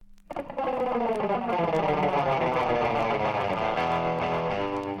Hey,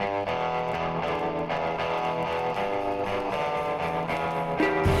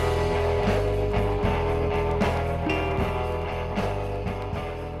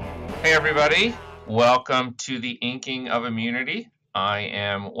 everybody. Welcome to the Inking of Immunity. I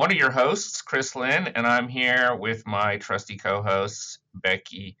am one of your hosts, Chris Lynn, and I'm here with my trusty co hosts,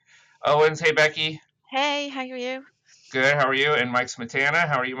 Becky Owens. Hey, Becky. Hey, how are you? Good. How are you? And Mike Smetana.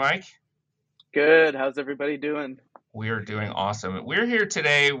 How are you, Mike? Good. How's everybody doing? We are doing awesome. We're here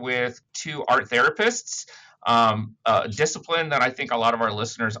today with two art therapists, a discipline that I think a lot of our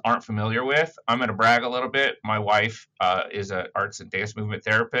listeners aren't familiar with. I'm going to brag a little bit. My wife is an arts and dance movement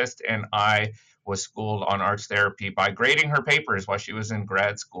therapist, and I was schooled on arts therapy by grading her papers while she was in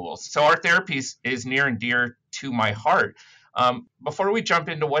grad school. So art therapy is near and dear to my heart. Before we jump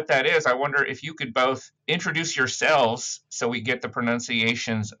into what that is, I wonder if you could both introduce yourselves so we get the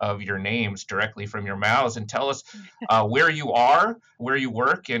pronunciations of your names directly from your mouths and tell us where you are, where you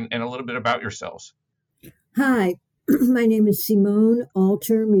work, and a little bit about yourselves. Hi, my name is Simone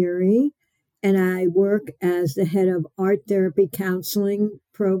Alter Muri, and I work as the head of art therapy counseling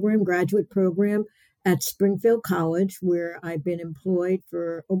program, graduate program at Springfield College, where I've been employed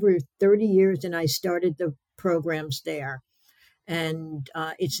for over 30 years, and I started the programs there. And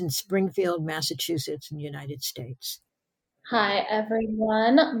it's in Springfield, Massachusetts, in the United States. Hi,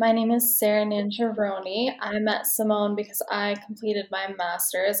 everyone. My name is Sarah Nancheroni. I met Simone because I completed my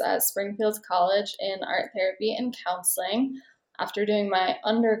master's at Springfield College in art therapy and counseling after doing my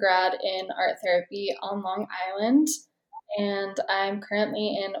undergrad in art therapy on Long Island. And I'm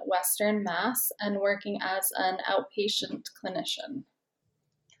currently in Western Mass and working as an outpatient clinician.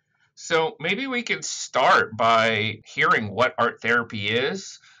 So maybe we could start by hearing what art therapy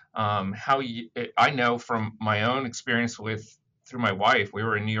is. I know from my own experience through my wife, we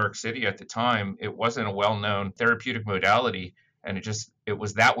were in New York City at the time. It wasn't a well-known therapeutic modality, and it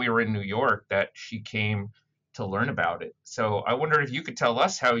was that we were in New York that she came to learn about it. So I wondered if you could tell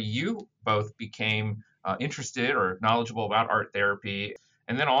us how you both became interested or knowledgeable about art therapy.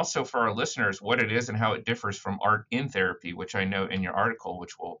 And then also for our listeners, what it is and how it differs from art in therapy, which I know in your article,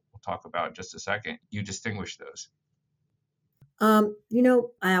 which we'll talk about in just a second, you distinguish those.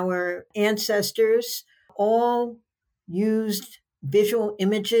 Our ancestors all used visual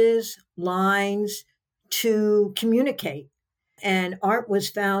images, lines to communicate. And art was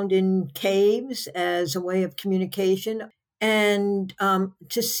found in caves as a way of communication. And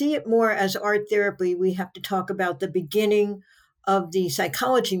to see it more as art therapy, we have to talk about the beginning of the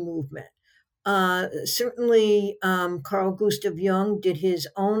psychology movement. Certainly, Carl Gustav Jung did his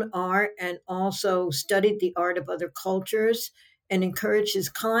own art and also studied the art of other cultures and encouraged his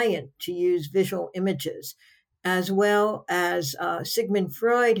client to use visual images, as well as Sigmund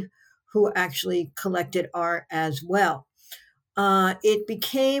Freud, who actually collected art as well. It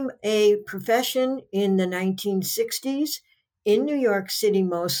became a profession in the 1960s in New York City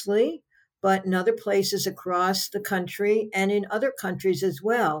mostly, but in other places across the country and in other countries as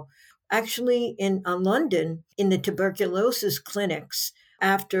well. Actually, in London, in the tuberculosis clinics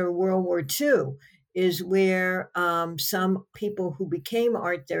after World War II, is where some people who became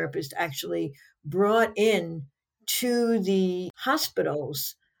art therapists actually brought in to the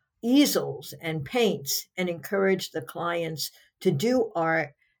hospitals easels and paints and encouraged the clients to do art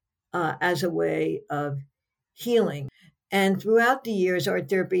as a way of healing. And throughout the years, art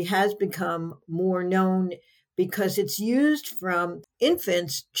therapy has become more known because it's used from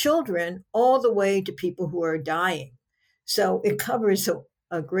infants, children, all the way to people who are dying. So it covers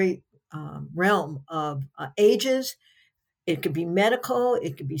a great realm of ages. It could be medical,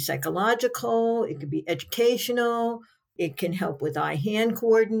 it could be psychological, it could be educational, it can help with eye hand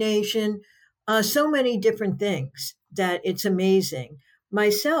coordination, so many different things that it's amazing.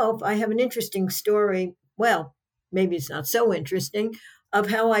 Myself, I have an interesting story. Well, maybe it's not so interesting, of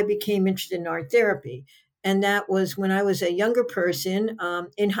how I became interested in art therapy. And that was when I was a younger person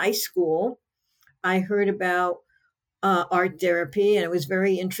in high school. I heard about art therapy and I was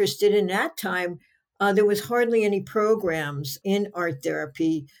very interested. In that time, there was hardly any programs in art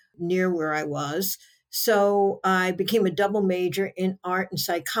therapy near where I was. So I became a double major in art and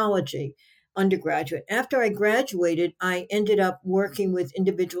psychology undergraduate. After I graduated, I ended up working with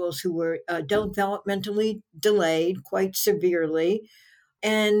individuals who were developmentally delayed quite severely.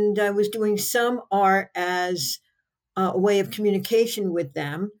 And I was doing some art as a way of communication with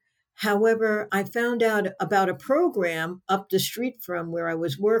them. However, I found out about a program up the street from where I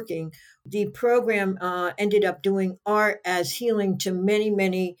was working. The program ended up doing art as healing to many,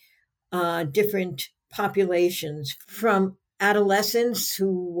 many different populations, from adolescents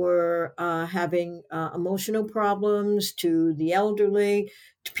who were having emotional problems, to the elderly,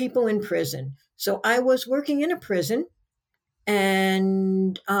 to people in prison. So I was working in a prison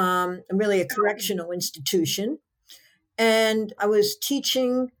and really a correctional institution. And I was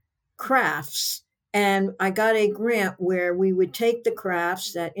teaching crafts. And I got a grant where we would take the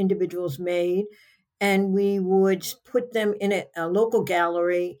crafts that individuals made and we would put them in a local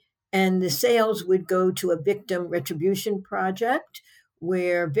gallery, and the sales would go to a victim retribution project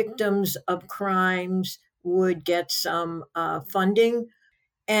where victims of crimes would get some funding.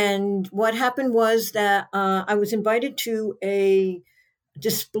 And what happened was that I was invited to a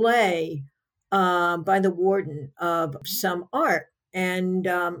display by the warden of some art. And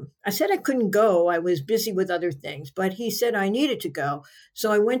I said I couldn't go. I was busy with other things, but he said I needed to go.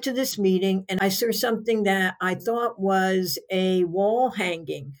 So I went to this meeting and I saw something that I thought was a wall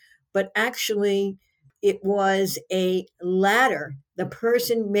hanging, but actually it was a ladder. The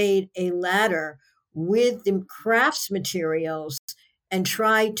person made a ladder with the crafts materials and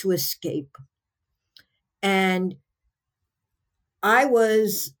tried to escape. And I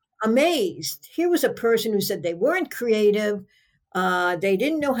was amazed. Here was a person who said they weren't creative, they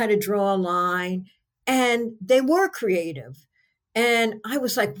didn't know how to draw a line, and they were creative. And I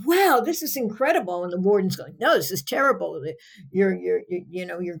was like, "Wow, this is incredible!" And the warden's going, "No, this is terrible. You're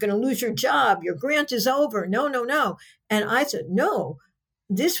going to lose your job. Your grant is over. No, no, no." And I said, "No,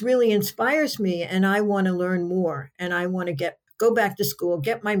 this really inspires me, and I want to learn more, and I want to go back to school,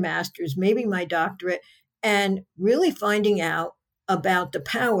 get my master's, maybe my doctorate, and really finding out about the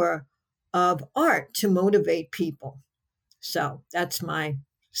power of art to motivate people." So that's my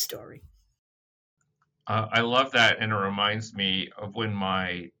story. I love that, and it reminds me of when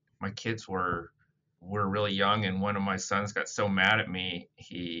my kids were really young, and one of my sons got so mad at me,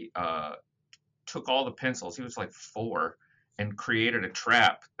 he took all the pencils. He was like 4, and created a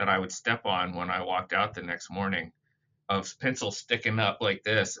trap that I would step on when I walked out the next morning, of pencils sticking up like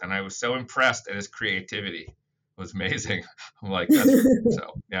this, and I was so impressed at his creativity. It was amazing. I'm like, that's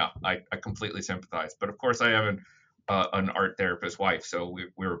so yeah. I completely sympathize, but of course I have an art therapist wife, so we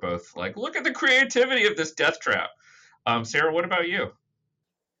were both like, look at the creativity of this death trap. Sarah, what about you?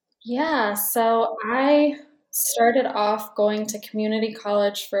 Yeah, so I started off going to community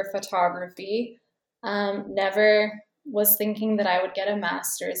college for photography. Never was thinking that I would get a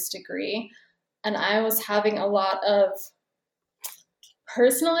master's degree. And I was having a lot of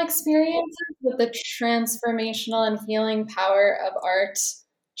personal experiences with the transformational and healing power of art,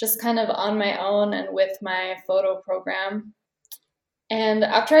 just kind of on my own and with my photo program. And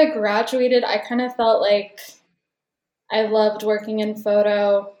after I graduated, I kind of felt like I loved working in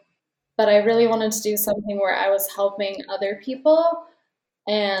photo, but I really wanted to do something where I was helping other people,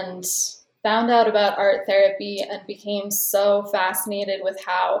 and found out about art therapy and became so fascinated with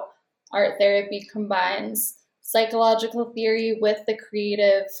how art therapy combines psychological theory with the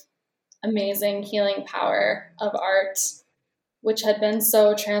creative, amazing healing power of art, which had been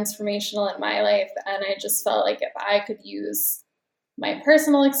so transformational in my life. And I just felt like if I could use my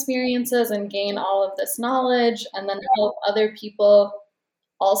personal experiences and gain all of this knowledge and then help other people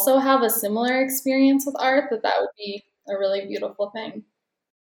also have a similar experience with art, that would be a really beautiful thing.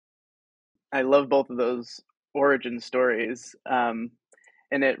 I love both of those origin stories.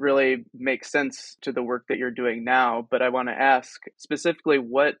 And it really makes sense to the work that you're doing now. But I want to ask specifically,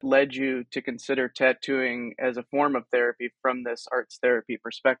 what led you to consider tattooing as a form of therapy from this arts therapy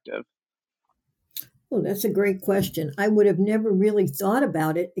perspective? Oh, that's a great question. I would have never really thought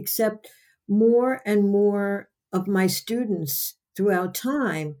about it, except more and more of my students throughout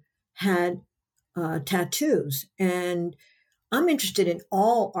time had tattoos. And I'm interested in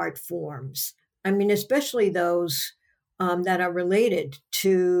all art forms. I mean, especially those that are related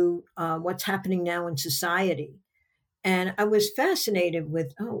to what's happening now in society. And I was fascinated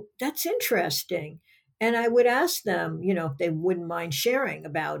with, oh, that's interesting. And I would ask them, if they wouldn't mind sharing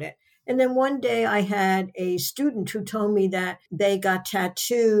about it. And then one day I had a student who told me that they got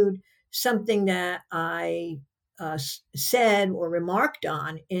tattooed something that I said or remarked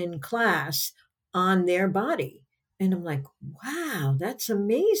on in class on their body. And I'm like, wow, that's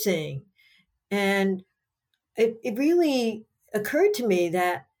amazing. And it really occurred to me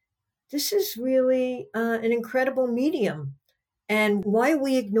that this is really an incredible medium. And why are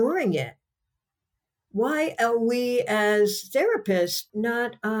we ignoring it? Why are we as therapists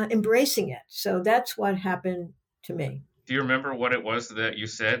not embracing it? So that's what happened to me. Do you remember what it was that you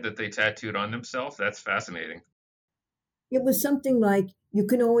said that they tattooed on themselves? That's fascinating. It was something like, you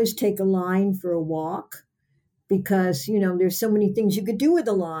can always take a line for a walk, because, there's so many things you could do with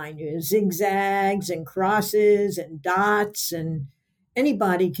a line. Zigzags and crosses and dots, and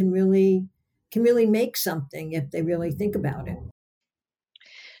anybody can really make something if they really think about it.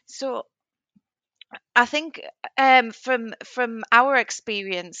 So I think from our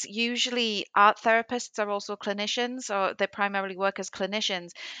experience, usually art therapists are also clinicians, or they primarily work as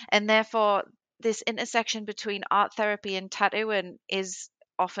clinicians, and therefore this intersection between art therapy and tattooing is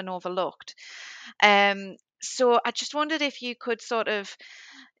often overlooked. So I just wondered if you could sort of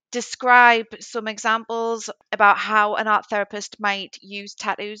describe some examples about how an art therapist might use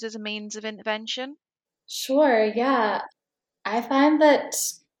tattoos as a means of intervention. Sure, yeah. I find that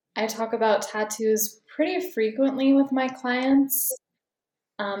I talk about tattoos pretty frequently with my clients,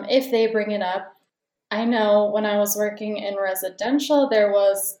 if they bring it up. I know when I was working in residential, there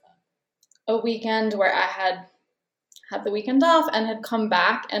was a weekend where I had the weekend off and had come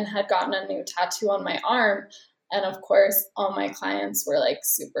back and had gotten a new tattoo on my arm. And of course, all my clients were like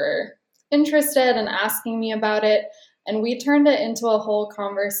super interested and asking me about it. And we turned it into a whole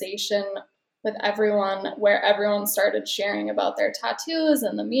conversation with everyone where everyone started sharing about their tattoos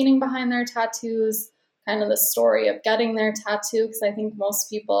and the meaning behind their tattoos, kind of the story of getting their tattoo. Because I think most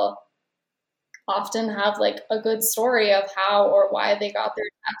people often have like a good story of how or why they got their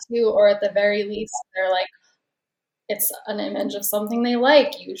tattoo, or at the very least, they're like, it's an image of something they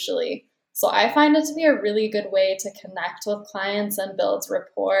like usually. So I find it to be a really good way to connect with clients and build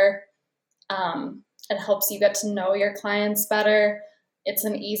rapport. It helps you get to know your clients better. It's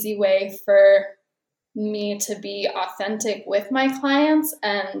an easy way for me to be authentic with my clients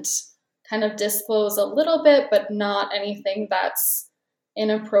and kind of disclose a little bit, but not anything that's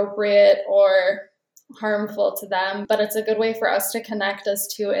inappropriate or harmful to them. But it's a good way for us to connect as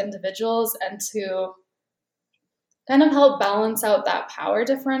two individuals and to kind of help balance out that power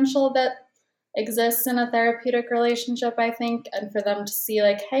differential that exists in a therapeutic relationship, I think, and for them to see,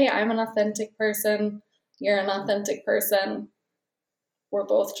 like, hey, I'm an authentic person, you're an authentic person. We're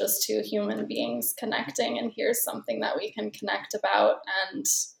both just two human beings connecting, and here's something that we can connect about. And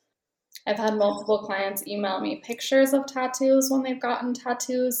I've had multiple clients email me pictures of tattoos when they've gotten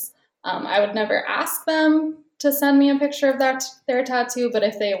tattoos. I would never ask them to send me a picture of their tattoo, but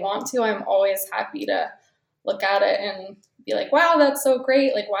if they want to, I'm always happy to look at it and be like, wow, that's so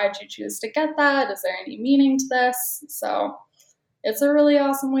great. Like, why'd you choose to get that? Is there any meaning to this? So it's a really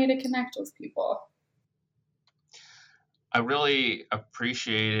awesome way to connect with people. I really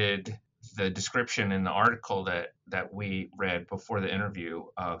appreciated the description in the article that we read before the interview.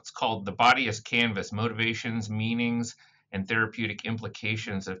 It's called "The Body as Canvas: Motivations, Meanings, and Therapeutic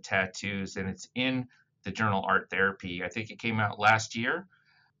Implications of Tattoos," and it's in the journal Art Therapy. I think it came out last year.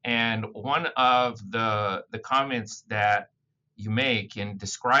 And one of the comments that you make in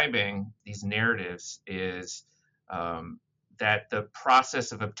describing these narratives is that the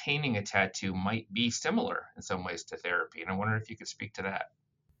process of obtaining a tattoo might be similar in some ways to therapy. And I wonder if you could speak to that.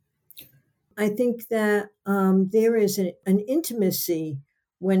 I think that there is an intimacy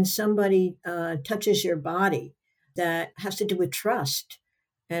when somebody touches your body that has to do with trust.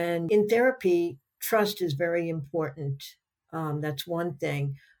 And in therapy, trust is very important. That's one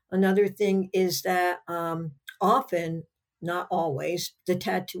thing. Another thing is that often, not always, the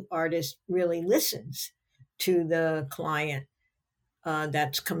tattoo artist really listens to the client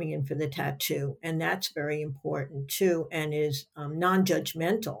that's coming in for the tattoo. And that's very important too, and is non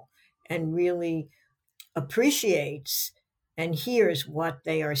judgmental and really appreciates and hears what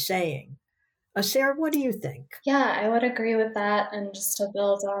they are saying. Sarah, what do you think? Yeah, I would agree with that. And just to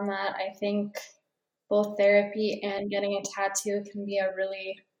build on that, I think both therapy and getting a tattoo can be a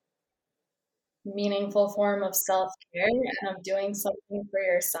really meaningful form of self-care and of doing something for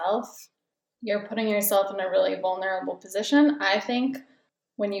yourself. You're putting yourself in a really vulnerable position, I think,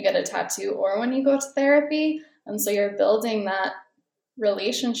 when you get a tattoo or when you go to therapy. And so you're building that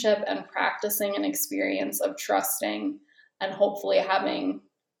relationship and practicing an experience of trusting and hopefully having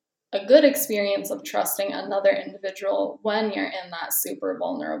a good experience of trusting another individual when you're in that super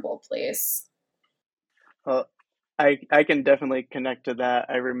vulnerable place. Well, I can definitely connect to that.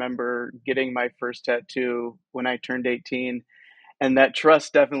 I remember getting my first tattoo when I turned 18, and that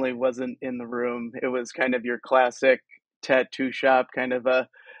trust definitely wasn't in the room. It was kind of your classic tattoo shop, kind of a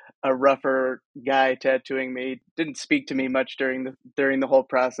rougher guy tattooing me. Didn't speak to me much during the whole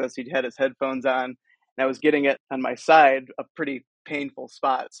process. He had his headphones on, and I was getting it on my side, a pretty painful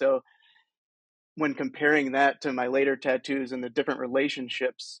spot. So when comparing that to my later tattoos and the different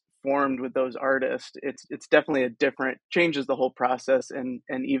relationships formed with those artists, it's definitely a different, changes the whole process and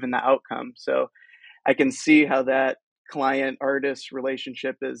even the outcome. So I can see how that client artist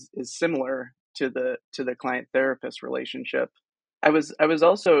relationship is similar to the client therapist relationship. I was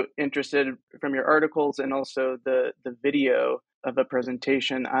also interested from your articles and also the video of a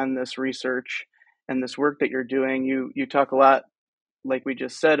presentation on this research and this work that you're doing. You talk a lot, like we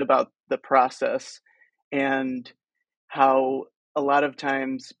just said, about the process and how a lot of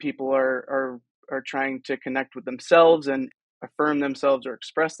times people are trying to connect with themselves and affirm themselves or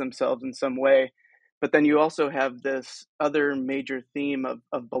express themselves in some way. But then you also have this other major theme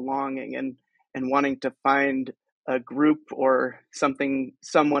of belonging and wanting to find a group or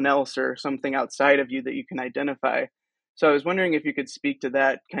someone else or something outside of you that you can identify. So I was wondering if you could speak to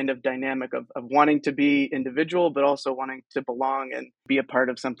that kind of dynamic of wanting to be individual, but also wanting to belong and be a part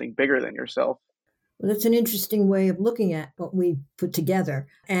of something bigger than yourself. Well, that's an interesting way of looking at what we put together.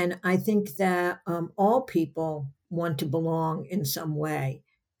 And I think that all people want to belong in some way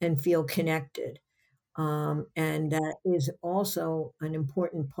and feel connected. And that is also an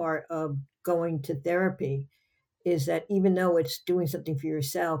important part of going to therapy, is that even though it's doing something for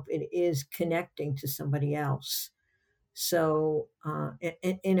yourself, it is connecting to somebody else. So,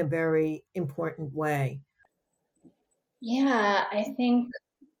 in a very important way. Yeah, I think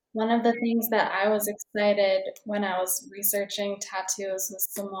one of the things that I was excited when I was researching tattoos with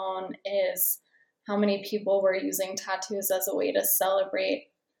Simone is how many people were using tattoos as a way to celebrate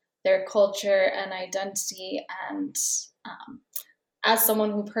their culture and identity. And as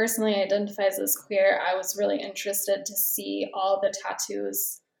someone who personally identifies as queer, I was really interested to see all the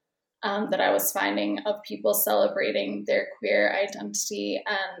tattoos that I was finding of people celebrating their queer identity.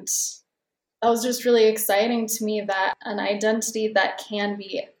 And that was just really exciting to me, that an identity that can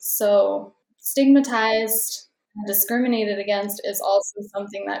be so stigmatized and discriminated against is also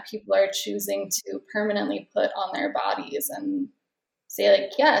something that people are choosing to permanently put on their bodies and say,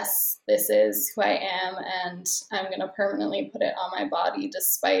 like, yes, this is who I am, and I'm going to permanently put it on my body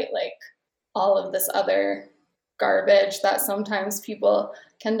despite like all of this other garbage that sometimes people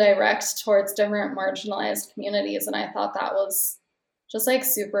can direct towards different marginalized communities. And I thought that was just like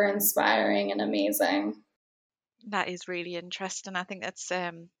super inspiring and amazing. That is really interesting. I think that's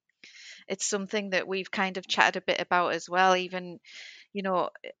it's something that we've kind of chatted a bit about as well, even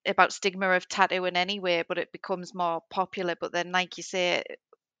about stigma of tattooing anyway, but it becomes more popular. But then, like you say,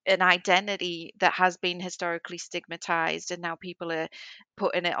 an identity that has been historically stigmatized and now people are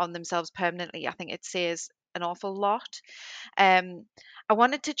putting it on themselves permanently, I think it says an awful lot. um I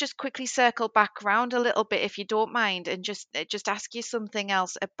wanted to just quickly circle back around a little bit, if you don't mind, and just ask you something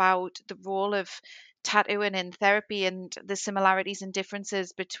else about the role of tattooing in therapy and the similarities and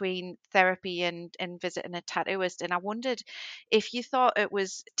differences between therapy and visiting a tattooist. And I wondered if you thought it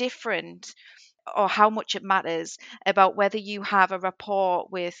was different or how much it matters about whether you have a rapport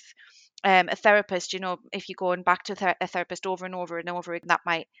with a therapist. If you're going back to a therapist over and over and over again, that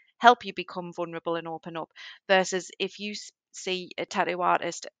might help you become vulnerable and open up, versus if you see a tattoo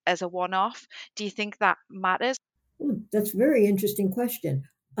artist as a one-off. Do you think that matters? That's a very interesting question.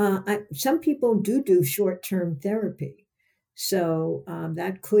 Some people do short-term therapy, so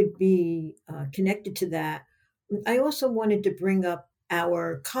that could be connected to that. I also wanted to bring up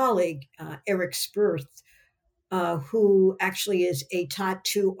our colleague, Eric Spurth, who actually is a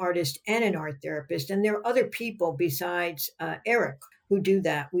tattoo artist and an art therapist. And there are other people besides Eric who do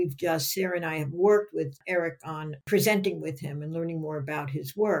that. Sarah and I have worked with Eric on presenting with him and learning more about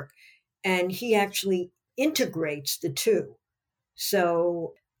his work. And he actually integrates the two.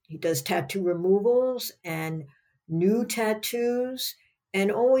 So he does tattoo removals and new tattoos and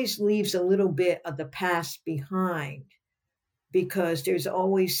always leaves a little bit of the past behind, because there's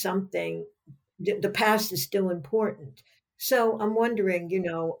always something, the past is still important. So I'm wondering,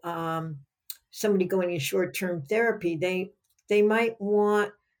 somebody going in short-term therapy, they might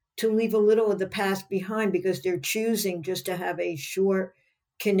want to leave a little of the past behind because they're choosing just to have a short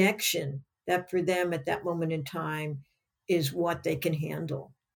connection that for them at that moment in time is what they can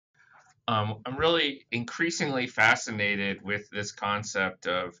handle. I'm really increasingly fascinated with this concept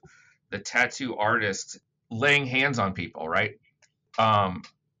of the tattoo artist laying hands on people, right?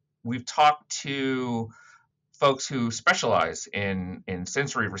 We've talked to folks who specialize in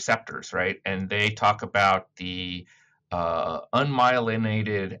sensory receptors, right? And they talk about the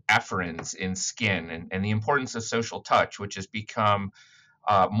unmyelinated afferents in skin and the importance of social touch, which has become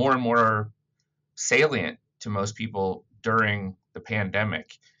more and more salient to most people during the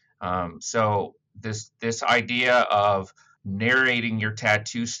pandemic. So this idea of narrating your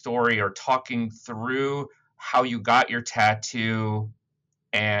tattoo story or talking through how you got your tattoo,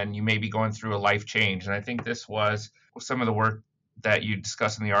 and you may be going through a life change. And I think this was some of the work that you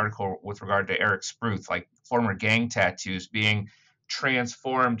discuss in the article with regard to Eric Spruth, like former gang tattoos being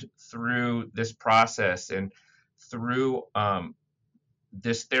transformed through this process and through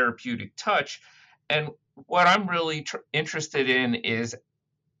this therapeutic touch. And what I'm really interested in is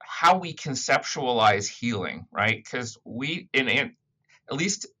how we conceptualize healing, right? Because at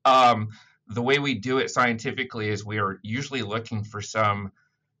least the way we do it scientifically is we are usually looking for some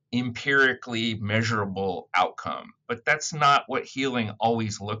empirically measurable outcome, but that's not what healing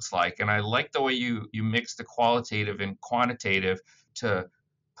always looks like. And I like the way you mix the qualitative and quantitative to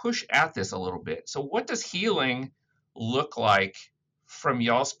push at this a little bit. So what does healing look like from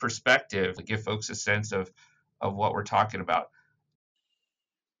y'all's perspective to give folks a sense of what we're talking about?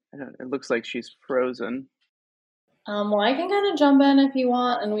 It looks like she's frozen. Well, I can kind of jump in if you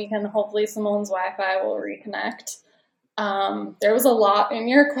want, and we can hopefully Simone's Wi-Fi will reconnect. There was a lot in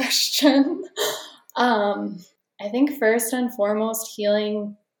your question. I think first and foremost,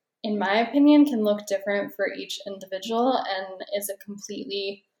 healing, in my opinion, can look different for each individual and is a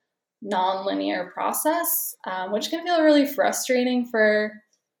completely non-linear process, which can feel really frustrating for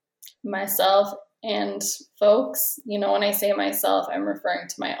myself and folks. You know, when I say myself, I'm referring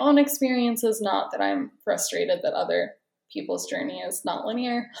to my own experiences, not that I'm frustrated that other people's journey is not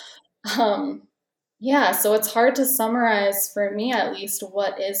linear. Yeah, so it's hard to summarize, for me at least,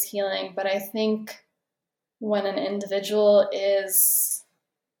 what is healing. But I think when an individual is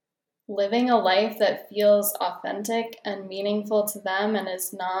living a life that feels authentic and meaningful to them and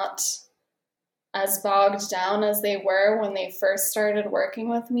is not as bogged down as they were when they first started working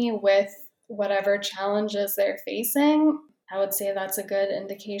with me with whatever challenges they're facing, I would say that's a good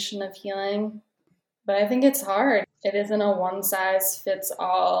indication of healing. But I think it's hard. It isn't a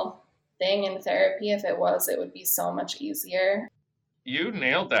one-size-fits-all thing in therapy. If it was, it would be so much easier. You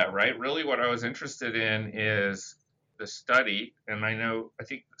nailed that, right? Really what I was interested in is the study. And I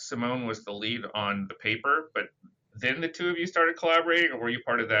think Simone was the lead on the paper, but then the two of you started collaborating, or were you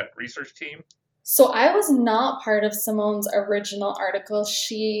part of that research team? So I was not part of Simone's original article.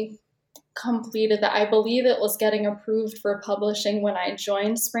 She completed that. I believe it was getting approved for publishing when I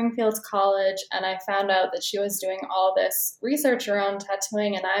joined Springfield College, and I found out that she was doing all this research around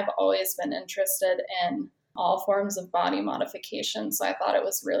tattooing, and I've always been interested in all forms of body modification, so I thought it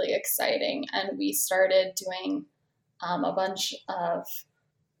was really exciting. And we started doing a bunch of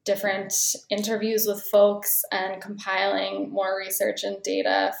different interviews with folks and compiling more research and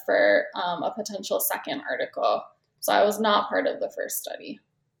data for a potential second article. So I was not part of the first study.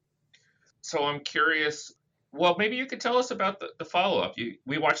 So I'm curious, well, maybe you could tell us about the follow-up.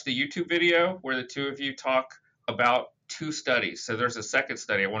 We watched the YouTube video where the two of you talk about two studies. So there's a second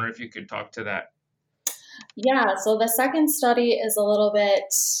study. I wonder if you could talk to that. Yeah, so the second study is a little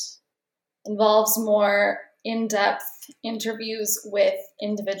bit, involves more in-depth interviews with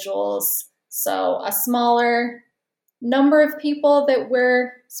individuals. So a smaller number of people that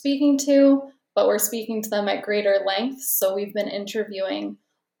we're speaking to, but we're speaking to them at greater length. So we've been interviewing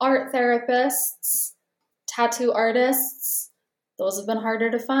art therapists, tattoo artists. Those have been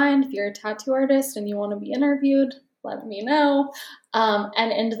harder to find. If you're a tattoo artist and you want to be interviewed, let me know.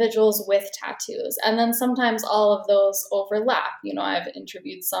 And individuals with tattoos. And then sometimes all of those overlap. You know, I've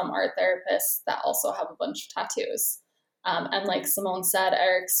interviewed some art therapists that also have a bunch of tattoos. And like Simone said,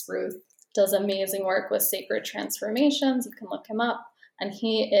 Eric Spruth does amazing work with Sacred Transformations. You can look him up. And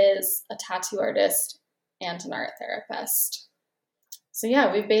he is a tattoo artist and an art therapist. So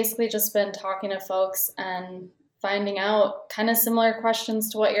yeah, we've basically just been talking to folks and finding out kind of similar questions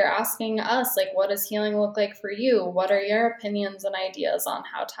to what you're asking us. Like, what does healing look like for you? What are your opinions and ideas on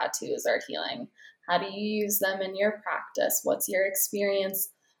how tattoos are healing? How do you use them in your practice? What's your experience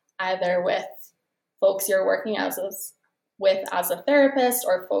either with folks you're working with as a therapist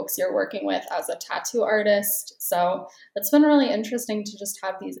or folks you're working with as a tattoo artist? So it's been really interesting to just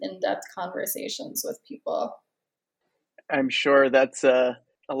have these in-depth conversations with people. I'm sure that's a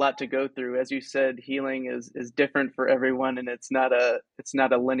lot to go through. As you said, healing is different for everyone, and it's not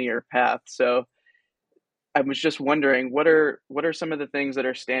a linear path. So I was just wondering, what are some of the things that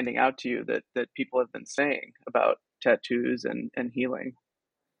are standing out to you that people have been saying about tattoos and healing?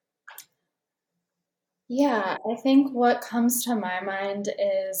 Yeah, I think what comes to my mind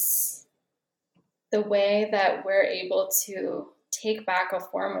is the way that we're able to take back a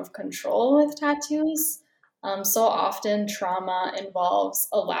form of control with tattoos. So often trauma involves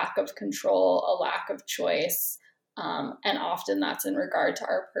a lack of control, a lack of choice, and often that's in regard to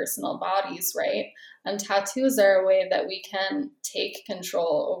our personal bodies, right? And tattoos are a way that we can take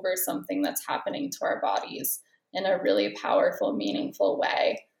control over something that's happening to our bodies in a really powerful, meaningful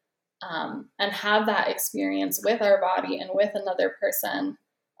way, and have that experience with our body and with another person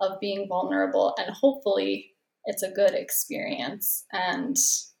of being vulnerable and hopefully it's a good experience. And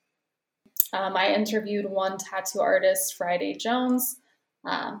I interviewed one tattoo artist, Friday Jones.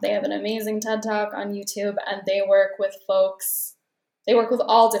 They have an amazing TED Talk on YouTube, and they work with folks. They work with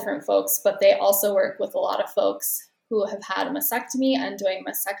all different folks, but they also work with a lot of folks who have had a mastectomy and doing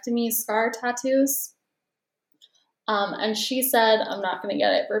mastectomy scar tattoos. And she said, I'm not going to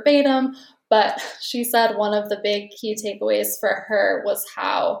get it verbatim, but she said one of the big key takeaways for her was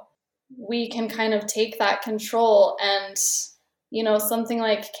how we can kind of take that control and, you know, something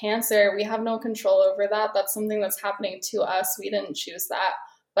like cancer, we have no control over that. That's something that's happening to us. We didn't choose that.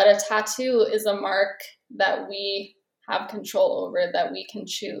 But a tattoo is a mark that we have control over, that we can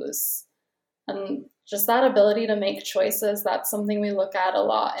choose. And just that ability to make choices, that's something we look at a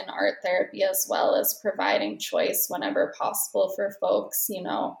lot in art therapy, as well as providing choice whenever possible for folks, you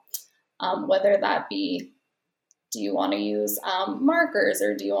know, whether that be, do you want to use markers,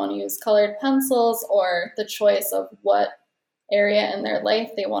 or do you want to use colored pencils, or the choice of what area in their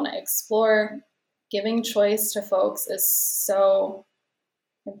life they want to explore. Giving choice to folks is so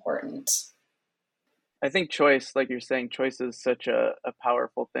important. I think choice, like you're saying, choice is such a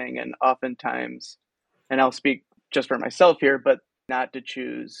powerful thing. And oftentimes, and I'll speak just for myself here, but not to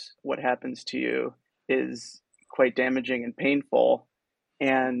choose what happens to you is quite damaging and painful.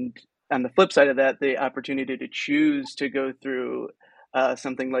 And on the flip side of that, the opportunity to choose to go through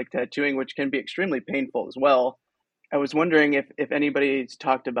something like tattooing, which can be extremely painful as well. I was wondering if anybody's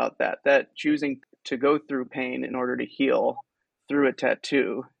talked about that choosing to go through pain in order to heal through a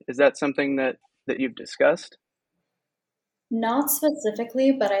tattoo. Is that something that you've discussed? Not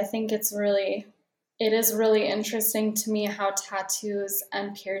specifically, but I think it is really interesting to me how tattoos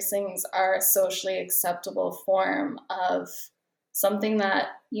and piercings are a socially acceptable form of something that,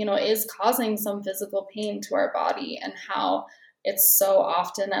 you know, is causing some physical pain to our body, and how it's so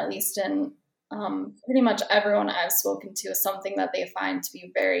often, at least in pretty much everyone I've spoken to, is something that they find to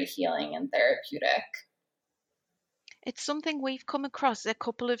be very healing and therapeutic. It's something we've come across a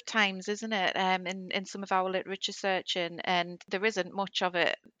couple of times, isn't it? In some of our literature searching, and there isn't much of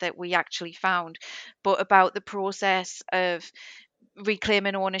it that we actually found, but about the process of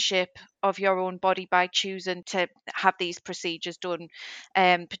reclaiming ownership of your own body by choosing to have these procedures done,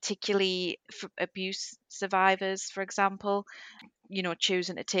 particularly for abuse survivors, for example, you know,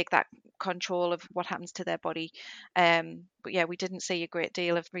 choosing to take that control of what happens to their body. But yeah, we didn't see a great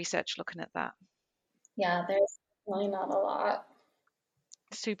deal of research looking at that. Yeah, there's really not a lot.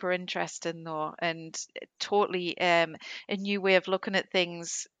 Super interesting though, and totally a new way of looking at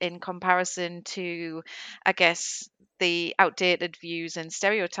things in comparison to, I guess, the outdated views and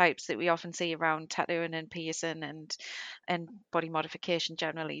stereotypes that we often see around tattooing and piercing and body modification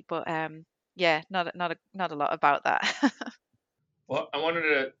generally. But yeah, not a lot about that. Well, I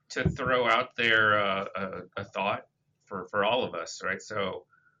wanted to throw out there a thought for all of us, right? So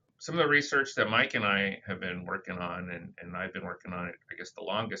some of the research that Mike and I have been working on, and I've been working on it, I guess, the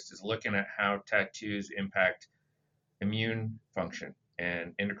longest, is looking at how tattoos impact immune function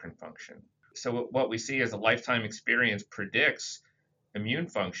and endocrine function. So what we see as a lifetime experience predicts immune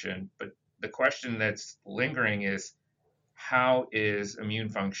function, but the question that's lingering is, how is immune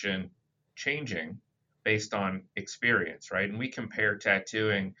function changing based on experience, right? And we compare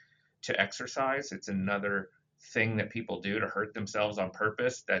tattooing to exercise. It's another thing that people do to hurt themselves on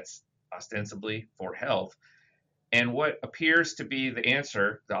purpose that's ostensibly for health. And what appears to be the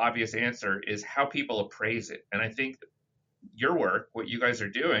answer, the obvious answer, is how people appraise it. And I think your work, what you guys are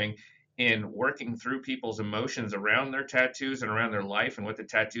doing in working through people's emotions around their tattoos and around their life and what the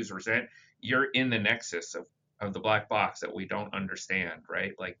tattoos present, you're in the nexus of the black box that we don't understand,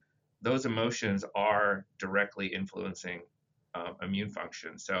 right? Like those emotions are directly influencing immune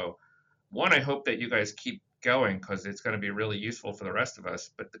function. So, one, I hope that you guys keep going because it's going to be really useful for the rest of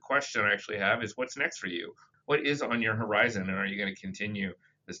us. But the question I actually have is, what's next for you? What is on your horizon, and are you going to continue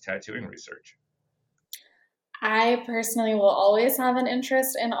this tattooing research? I personally will always have an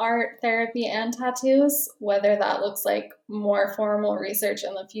interest in art therapy and tattoos. Whether that looks like more formal research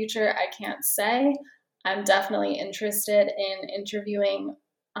in the future, I can't say. I'm definitely interested in interviewing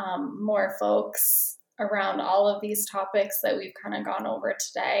more folks around all of these topics that we've kind of gone over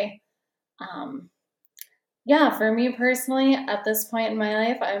today. Yeah, for me personally, at this point in my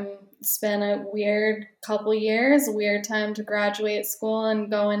life, it's been a weird couple years, weird time to graduate school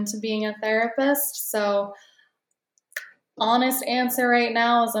and go into being a therapist. So honest answer right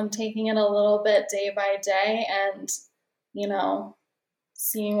now is I'm taking it a little bit day by day and, you know,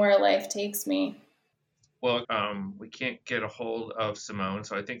 seeing where life takes me. Well, we can't get a hold of Simone,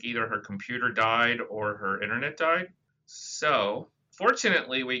 so I think either her computer died or her internet died. So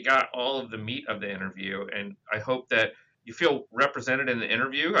fortunately, we got all of the meat of the interview, and I hope that you feel represented in the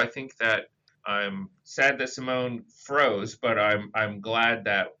interview. I think that I'm sad that Simone froze, but I'm glad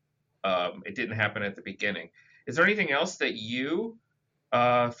that it didn't happen at the beginning. Is there anything else that you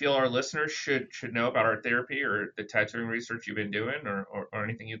feel our listeners should know about art therapy or the tattooing research you've been doing, or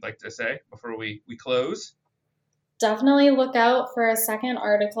anything you'd like to say before we close? Definitely look out for a second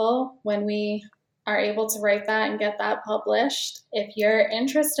article when we are able to write that and get that published. If you're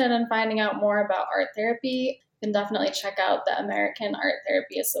interested in finding out more about art therapy, you can definitely check out the American Art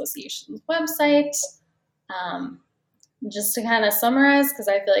Therapy Association's website. Just to kind of summarize, because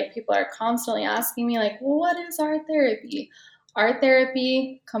I feel like people are constantly asking me, like, well, what is art therapy? Art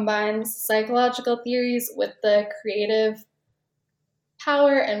therapy combines psychological theories with the creative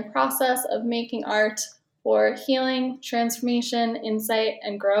power and process of making art for healing, transformation, insight,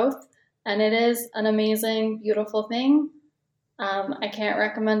 and growth. And it is an amazing, beautiful thing. I can't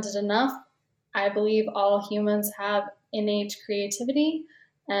recommend it enough. I believe all humans have innate creativity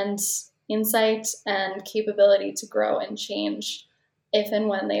and insight and capability to grow and change if and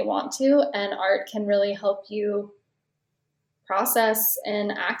when they want to. And art can really help you process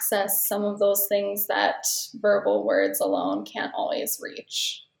and access some of those things that verbal words alone can't always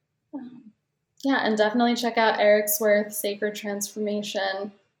reach. And definitely check out Eric Swerth, Sacred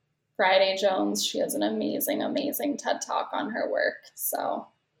Transformation. Friday Jones, she has an amazing, amazing TED Talk on her work. So,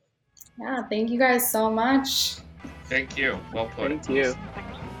 thank you guys so much. Thank you. Well put. Thank you.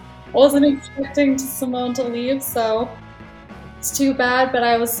 Wasn't expecting Simone to leave, so it's too bad, but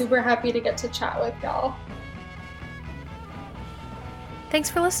I was super happy to get to chat with y'all. Thanks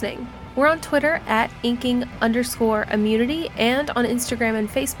for listening. We're on Twitter at inking_immunity and on Instagram and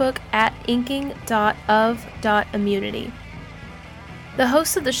Facebook at inking.of.immunity. The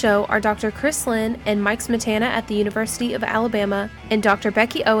hosts of the show are Dr. Chris Lynn and Mike Smetana at the University of Alabama and Dr.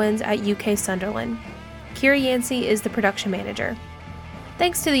 Becky Owens at UK Sunderland. Kira Yancey is the production manager.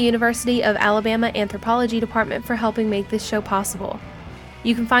 Thanks to the University of Alabama Anthropology Department for helping make this show possible.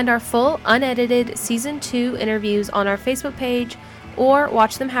 You can find our full, unedited Season 2 interviews on our Facebook page or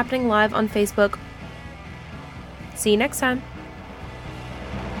watch them happening live on Facebook. See you next time.